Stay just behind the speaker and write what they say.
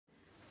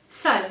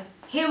So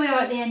here we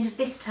are at the end of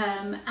this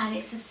term, and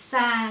it's a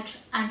sad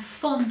and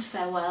fond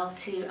farewell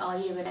to our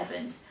Year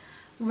 11s.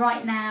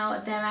 Right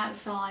now they're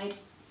outside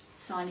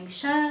signing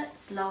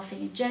shirts,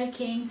 laughing and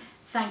joking,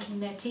 thanking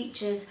their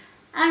teachers,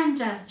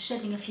 and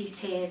shedding a few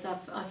tears.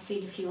 I've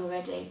seen a few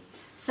already.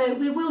 So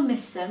we will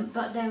miss them,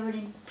 but they're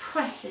an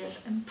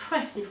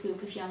impressive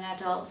group of young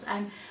adults,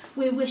 and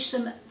we wish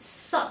them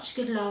such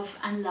good love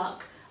and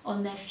luck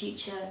on their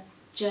future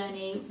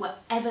journey,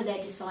 whatever they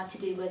decide to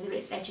do, whether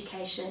it's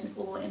education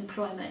or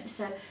employment.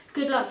 So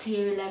good luck to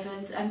Year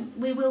 11s, and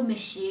we will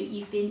miss you.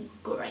 You've been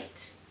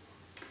great.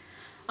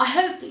 I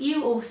hope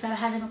you also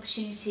had an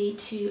opportunity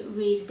to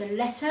read the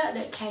letter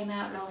that came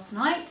out last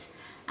night,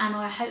 and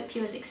I hope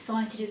you're as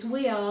excited as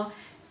we are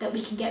that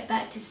we can get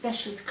back to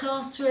specialist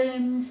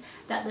classrooms,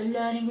 that the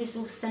Learning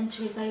Resource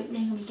Centre is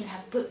opening and we can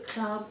have book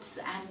clubs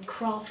and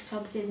craft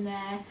clubs in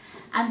there,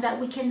 and that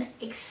we can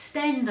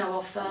extend our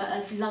offer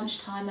of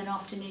lunchtime and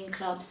afternoon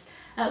clubs.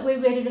 We're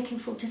really looking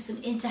forward to some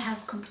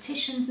inter-house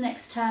competitions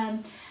next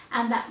term,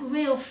 and that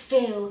real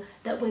feel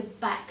that we're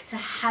back to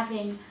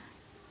having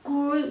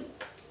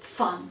group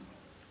fun.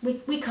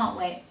 We can't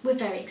wait. We're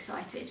very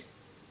excited.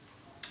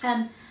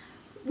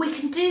 We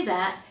can do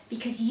that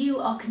because you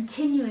are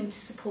continuing to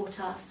support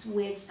us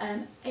with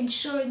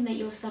ensuring that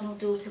your son or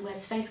daughter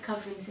wears face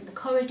coverings in the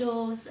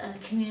corridors and the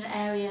communal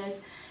areas,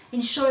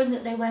 ensuring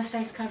that they wear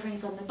face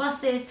coverings on the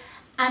buses,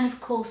 and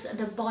of course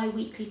the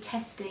bi-weekly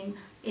testing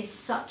is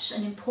such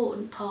an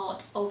important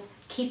part of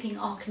keeping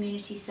our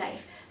community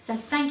safe. So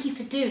thank you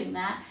for doing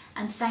that,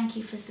 and thank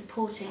you for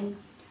supporting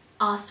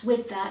us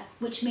with that,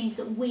 which means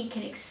that we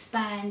can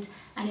expand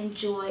and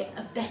enjoy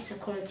a better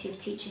quality of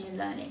teaching and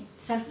learning.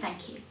 So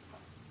thank you.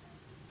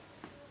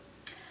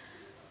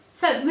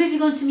 So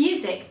moving on to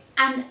music,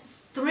 and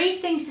 3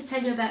 things to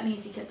tell you about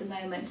music at the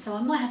moment, so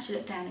I might have to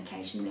look down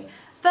occasionally.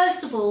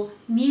 First of all,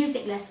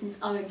 music lessons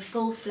are in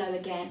full flow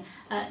again.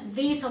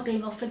 These are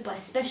being offered by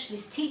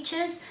specialist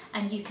teachers,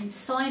 and you can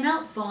sign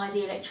up via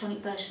the electronic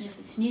version of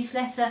this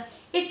newsletter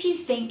if you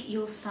think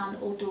your son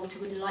or daughter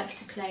would like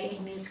to play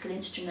a musical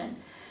instrument.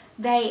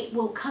 They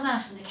will come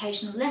out of an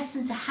occasional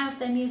lesson to have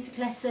their music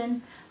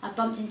lesson. I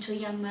bumped into a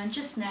young man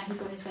just now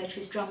who's on his way to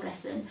his drum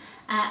lesson,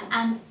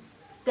 and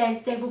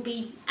they will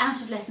be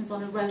out of lessons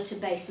on a rota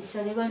basis,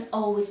 so they won't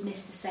always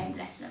miss the same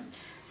lesson.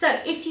 So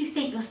if you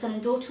think your son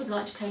and daughter would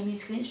like to play a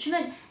musical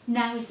instrument,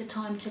 now is the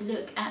time to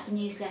look at the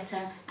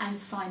newsletter and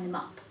sign them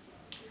up.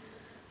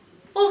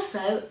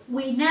 Also,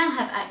 we now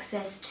have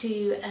access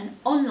to an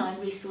online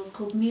resource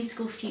called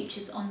Musical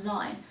Futures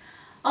Online.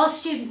 Our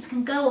students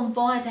can go on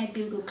via their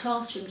Google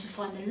Classroom to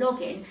find the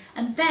login,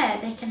 and there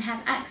they can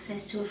have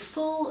access to a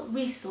full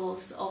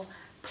resource of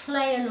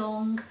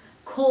play-along,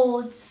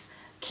 chords,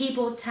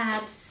 keyboard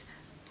tabs,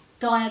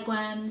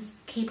 diagrams,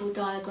 keyboard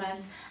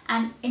diagrams,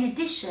 and in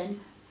addition,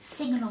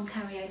 sing-along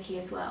karaoke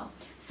as well.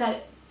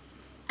 So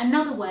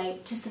another way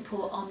to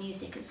support our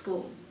music at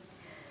school.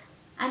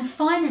 And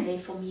finally,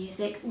 for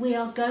music, we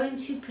are going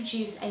to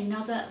produce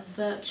another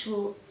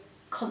virtual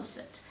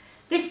concert.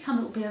 This time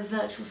it will be a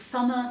virtual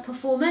summer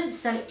performance,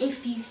 so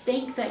if you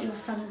think that your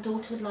son and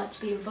daughter would like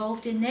to be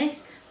involved in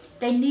this,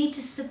 they need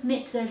to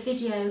submit their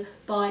video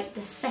by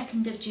the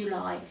 2nd of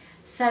July.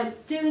 So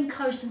do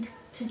encourage them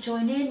to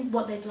join in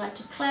what they'd like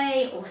to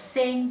play or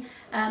sing,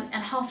 and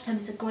half term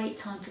is a great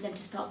time for them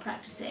to start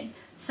practicing.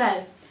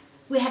 So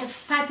we had a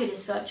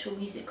fabulous virtual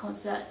music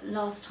concert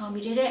last time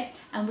we did it,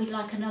 and we'd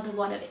like another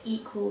one of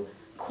equal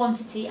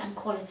quantity and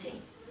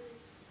quality.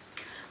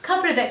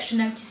 Couple of extra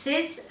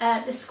notices.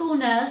 The school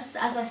nurse,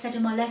 as I said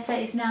in my letter,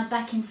 is now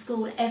back in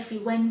school every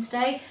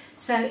Wednesday,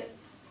 so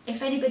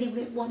if anybody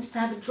wants to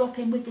have a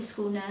drop-in with the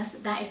school nurse,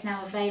 that is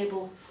now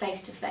available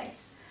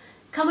face-to-face.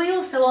 Can we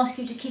also ask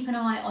you to keep an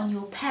eye on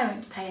your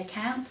parent pay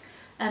account?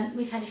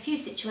 We've had a few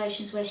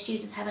situations where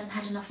students haven't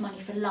had enough money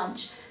for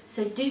lunch,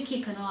 so do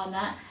keep an eye on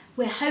that.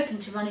 We're hoping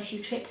to run a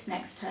few trips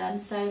next term,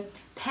 so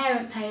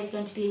parent pay is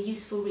going to be a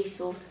useful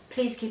resource.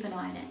 Please keep an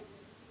eye on it.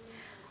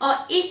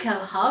 Our Eco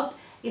Hub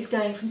is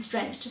going from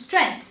strength to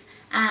strength,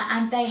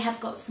 and they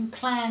have got some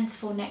plans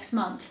for next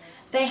month.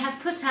 They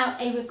have put out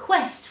a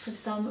request for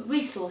some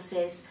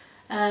resources,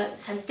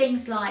 so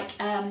things like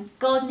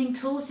gardening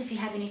tools if you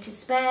have any to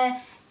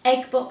spare,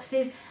 egg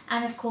boxes,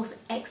 and of course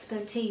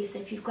expertise. So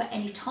if you've got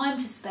any time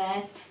to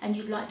spare and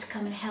you'd like to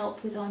come and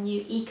help with our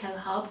new Eco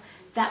Hub,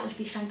 that would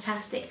be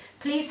fantastic.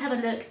 Please have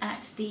a look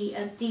at the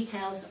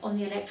details on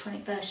the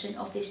electronic version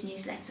of this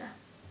newsletter.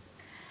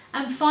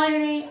 And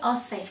finally, our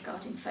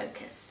safeguarding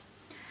focus.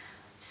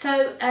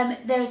 So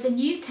there is a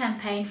new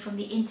campaign from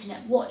the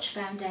Internet Watch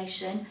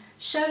Foundation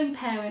showing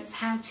parents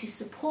how to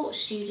support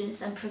students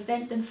and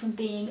prevent them from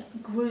being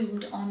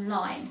groomed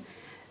online.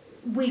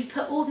 We've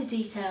put all the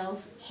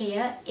details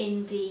here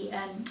in the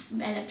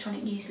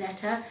electronic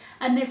newsletter,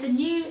 and there's a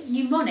new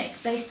mnemonic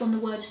based on the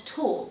word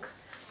talk,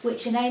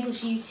 which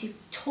enables you to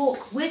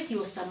talk with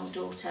your son or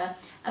daughter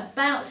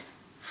about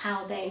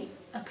how they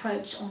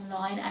approach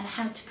online and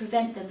how to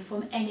prevent them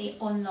from any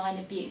online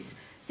abuse.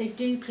 So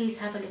do please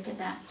have a look at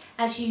that.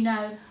 As you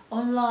know,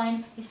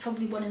 online is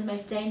probably one of the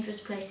most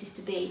dangerous places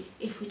to be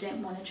if we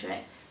don't monitor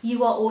it.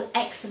 You are all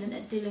excellent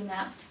at doing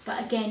that,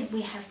 but again,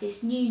 we have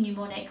this new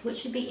mnemonic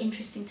which would be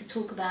interesting to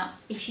talk about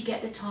if you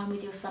get the time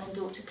with your son and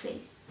daughter,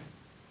 please.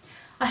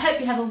 I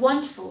hope you have a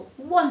wonderful,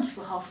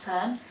 wonderful half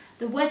term.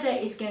 The weather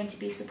is going to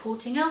be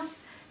supporting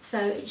us, so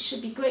it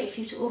should be great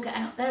for you to all get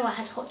out there. I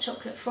had Hot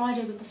Chocolate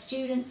Friday with the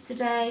students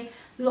today.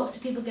 Lots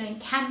of people going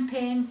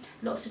camping,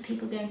 lots of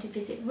people going to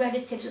visit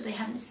relatives that they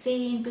haven't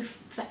seen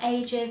for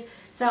ages.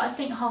 So I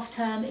think half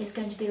term is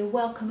going to be a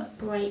welcome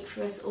break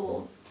for us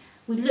all.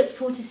 We look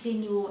forward to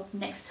seeing you all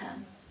next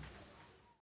term.